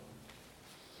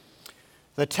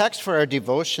The text for our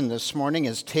devotion this morning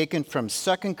is taken from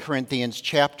 2 Corinthians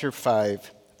chapter 5,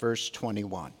 verse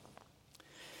 21.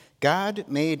 God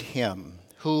made him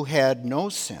who had no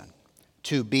sin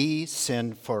to be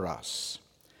sin for us,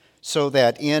 so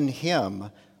that in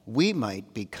him we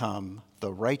might become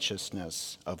the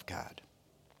righteousness of God.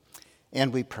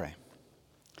 And we pray.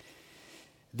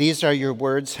 These are your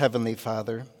words, Heavenly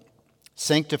Father.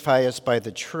 Sanctify us by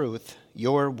the truth.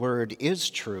 Your word is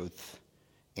truth.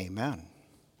 Amen.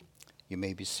 You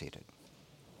may be seated.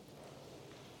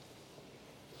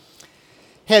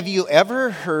 Have you ever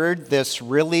heard this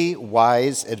really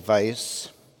wise advice?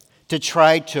 To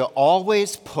try to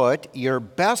always put your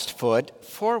best foot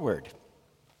forward.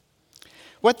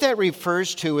 What that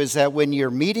refers to is that when you're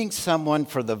meeting someone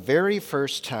for the very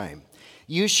first time,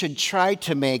 you should try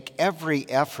to make every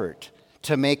effort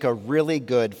to make a really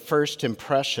good first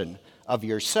impression of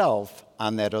yourself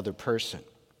on that other person.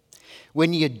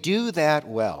 When you do that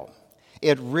well,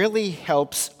 it really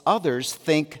helps others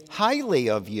think highly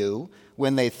of you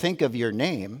when they think of your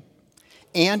name,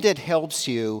 and it helps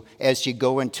you as you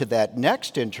go into that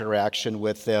next interaction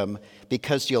with them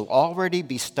because you'll already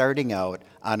be starting out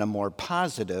on a more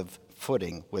positive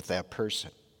footing with that person.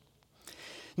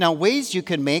 Now, ways you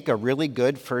can make a really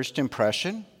good first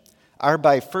impression are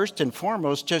by first and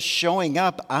foremost just showing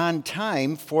up on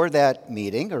time for that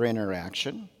meeting or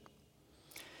interaction,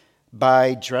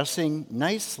 by dressing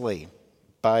nicely,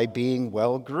 by being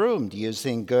well-groomed,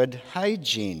 using good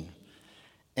hygiene,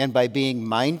 and by being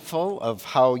mindful of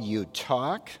how you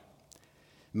talk,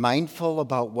 mindful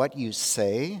about what you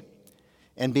say,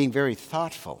 and being very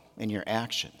thoughtful in your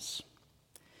actions.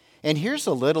 And here's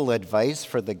a little advice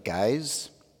for the guys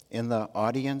in the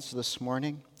audience this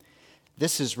morning.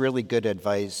 This is really good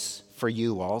advice for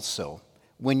you also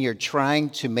when you're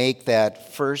trying to make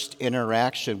that first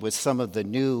interaction with some of the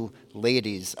new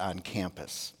ladies on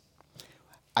campus.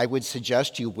 I would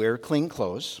suggest you wear clean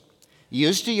clothes,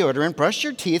 use deodorant, brush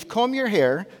your teeth, comb your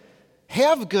hair,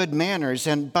 have good manners,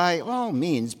 and by all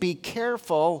means, be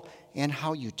careful in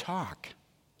how you talk.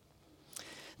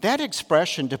 That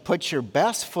expression, to put your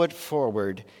best foot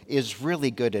forward, is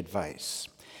really good advice.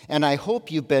 And I hope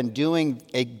you've been doing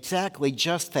exactly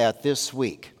just that this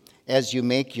week as you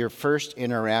make your first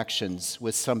interactions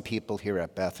with some people here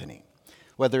at Bethany.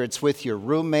 Whether it's with your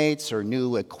roommates or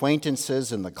new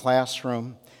acquaintances in the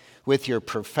classroom, with your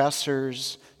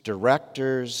professors,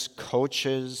 directors,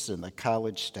 coaches, and the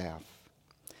college staff.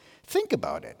 Think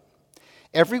about it.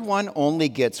 Everyone only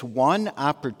gets one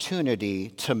opportunity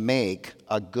to make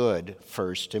a good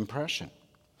first impression.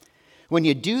 When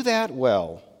you do that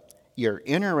well, your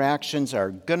interactions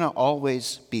are going to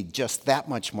always be just that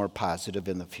much more positive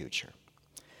in the future.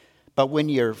 But when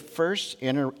your first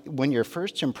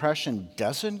impression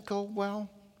doesn't go well,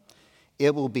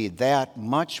 it will be that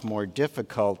much more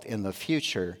difficult in the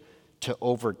future to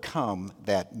overcome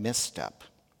that misstep.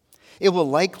 It will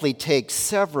likely take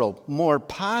several more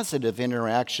positive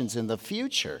interactions in the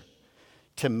future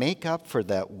to make up for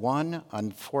that one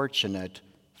unfortunate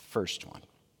first one.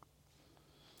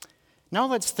 Now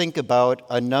let's think about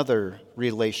another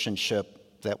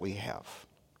relationship that we have.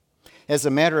 As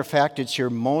a matter of fact, it's your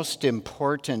most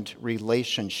important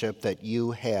relationship that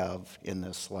you have in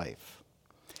this life.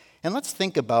 And let's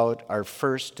think about our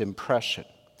first impression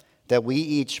that we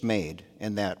each made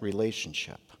in that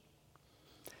relationship.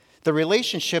 The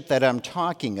relationship that I'm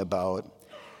talking about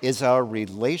is our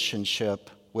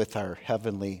relationship with our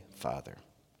Heavenly Father.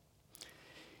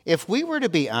 If we were to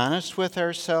be honest with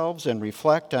ourselves and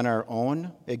reflect on our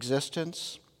own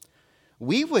existence,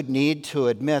 we would need to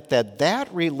admit that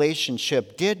that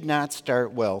relationship did not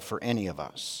start well for any of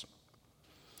us.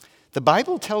 The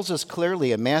Bible tells us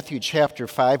clearly in Matthew chapter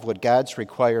 5 what God's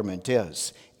requirement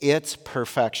is. It's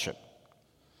perfection.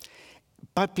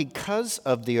 But because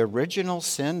of the original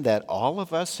sin that all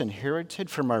of us inherited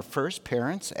from our first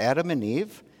parents, Adam and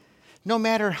Eve, no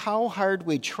matter how hard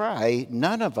we try,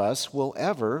 none of us will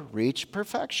ever reach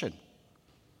perfection.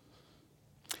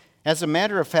 As a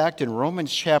matter of fact, in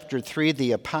Romans chapter 3,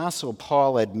 the Apostle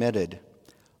Paul admitted,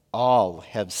 all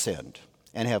have sinned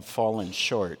and have fallen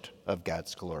short of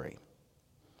God's glory.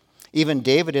 Even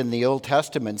David in the Old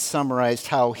Testament summarized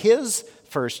how his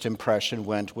first impression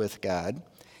went with God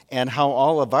and how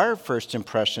all of our first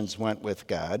impressions went with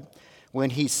God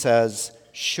when he says,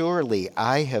 surely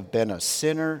I have been a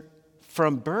sinner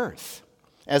from birth.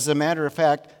 As a matter of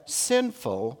fact,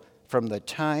 sinful from the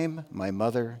time my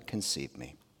mother conceived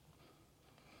me.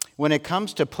 When it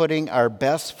comes to putting our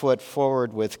best foot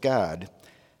forward with God,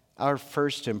 our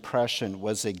first impression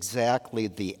was exactly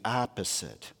the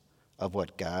opposite of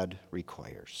what God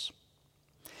requires.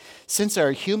 Since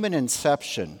our human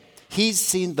inception, he's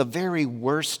seen the very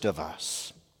worst of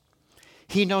us.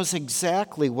 He knows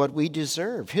exactly what we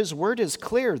deserve. His word is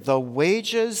clear. The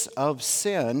wages of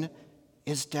sin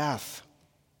is death.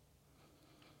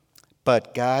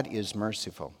 But God is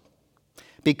merciful.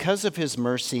 Because of his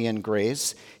mercy and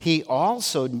grace, he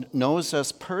also knows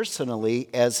us personally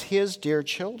as his dear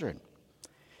children.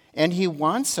 And he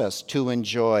wants us to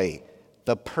enjoy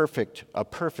a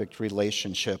perfect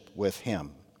relationship with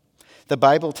him. The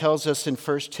Bible tells us in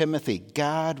 1 Timothy,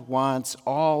 God wants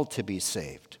all to be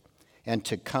saved and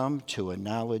to come to a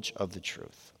knowledge of the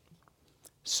truth.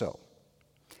 So,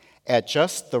 at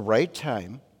just the right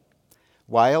time,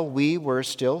 while we were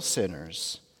still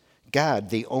sinners, God,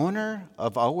 the owner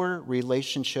of our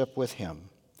relationship with him,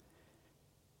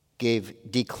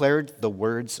 declared the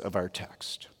words of our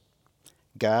text.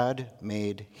 God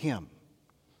made him,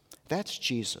 that's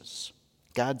Jesus,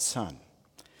 God's Son,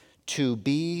 to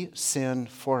be sin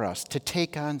for us, to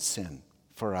take on sin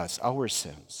for us, our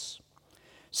sins,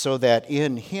 so that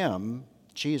in him,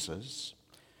 Jesus,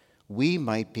 we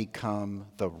might become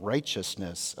the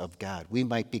righteousness of God. We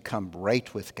might become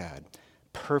right with God,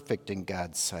 perfect in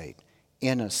God's sight,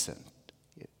 innocent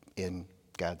in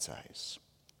God's eyes.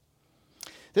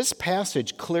 This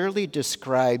passage clearly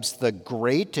describes the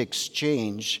great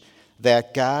exchange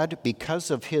that God,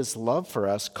 because of his love for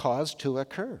us, caused to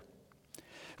occur.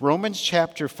 Romans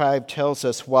chapter 5 tells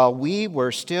us, while we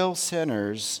were still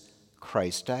sinners,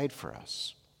 Christ died for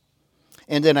us.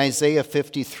 And in Isaiah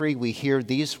 53, we hear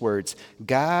these words,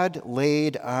 God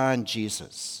laid on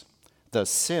Jesus the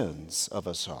sins of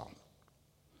us all.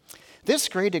 This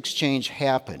great exchange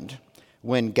happened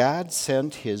when God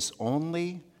sent his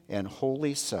only and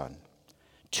holy Son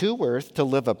to earth to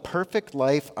live a perfect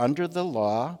life under the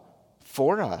law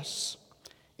for us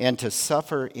and to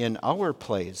suffer in our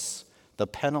place the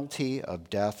penalty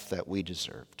of death that we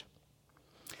deserved.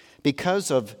 Because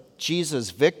of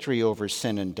Jesus' victory over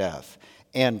sin and death,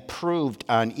 and proved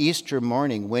on Easter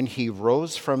morning when he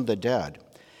rose from the dead,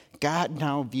 God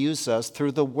now views us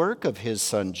through the work of his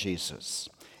Son Jesus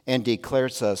and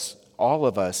declares us, all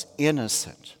of us,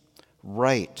 innocent,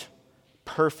 right,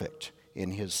 perfect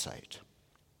in his sight.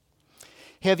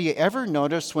 Have you ever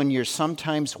noticed when you're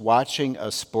sometimes watching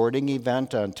a sporting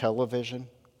event on television?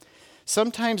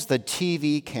 Sometimes the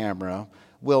TV camera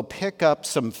will pick up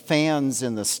some fans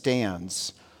in the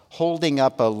stands holding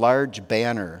up a large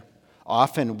banner,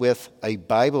 often with a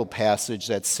Bible passage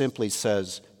that simply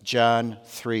says, John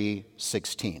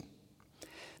 3:16.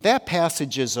 That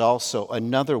passage is also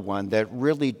another one that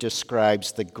really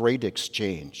describes the great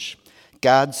exchange.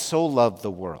 God so loved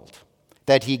the world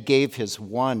that he gave his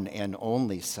one and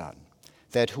only Son,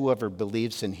 that whoever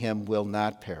believes in him will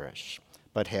not perish,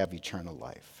 but have eternal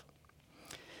life.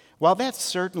 While that's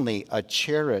certainly a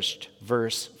cherished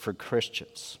verse for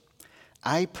Christians,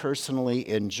 I personally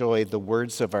enjoy the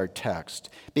words of our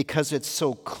text because it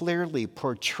so clearly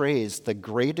portrays the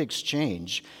great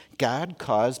exchange God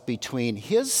caused between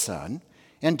his Son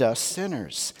and us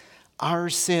sinners. Our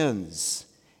sins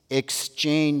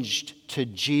exchanged to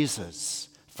Jesus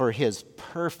for his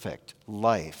perfect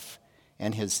life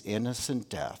and his innocent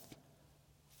death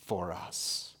for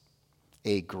us.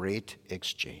 A great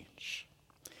exchange.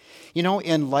 You know,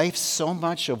 in life, so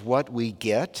much of what we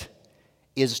get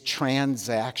is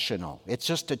transactional. It's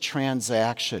just a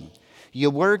transaction. You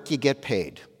work, you get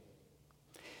paid.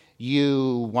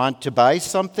 You want to buy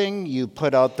something, you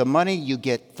put out the money, you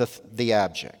get the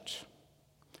object.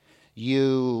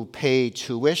 You pay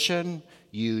tuition,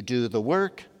 you do the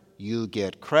work, you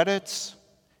get credits,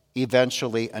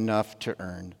 eventually enough to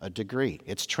earn a degree.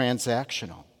 It's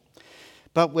transactional.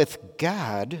 But with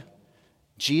God,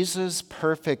 Jesus'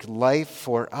 perfect life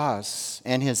for us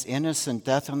and his innocent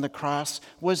death on the cross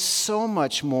was so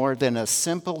much more than a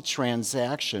simple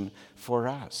transaction for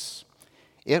us.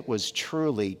 It was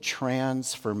truly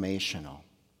transformational.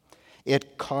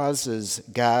 It causes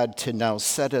God to now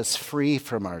set us free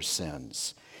from our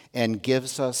sins and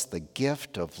gives us the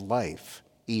gift of life,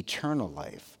 eternal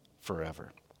life,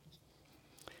 forever.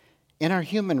 In our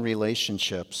human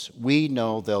relationships, we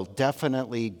know they'll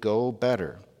definitely go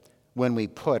better when we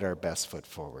put our best foot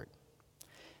forward.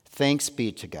 Thanks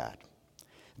be to God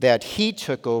that he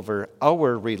took over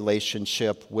our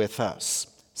relationship with us,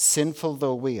 sinful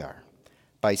though we are,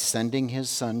 by sending his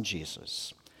Son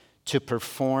Jesus to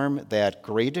perform that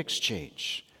great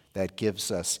exchange that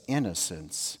gives us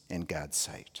innocence in God's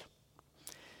sight.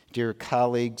 Dear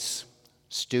colleagues,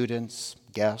 students,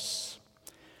 guests,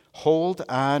 hold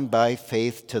on by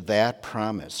faith to that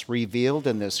promise revealed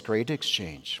in this great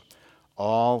exchange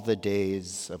all the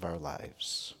days of our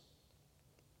lives.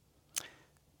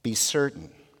 Be be certain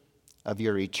of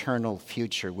your eternal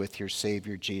future with your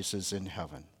Savior Jesus in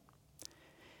heaven.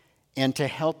 And to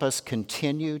help us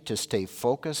continue to stay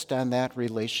focused on that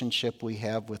relationship we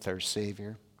have with our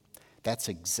Savior, that's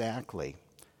exactly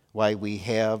why we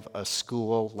have a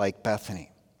school like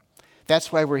Bethany.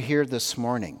 That's why we're here this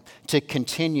morning, to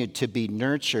continue to be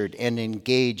nurtured and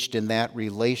engaged in that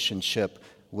relationship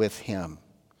with Him.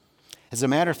 As a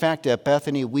matter of fact, at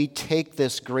Bethany, we take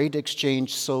this great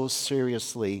exchange so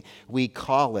seriously, we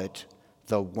call it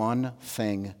the one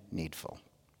thing needful.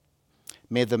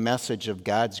 May the message of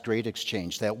God's great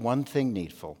exchange, that one thing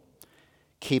needful,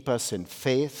 keep us in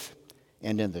faith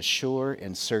and in the sure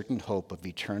and certain hope of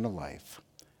eternal life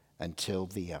until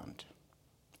the end.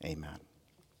 Amen.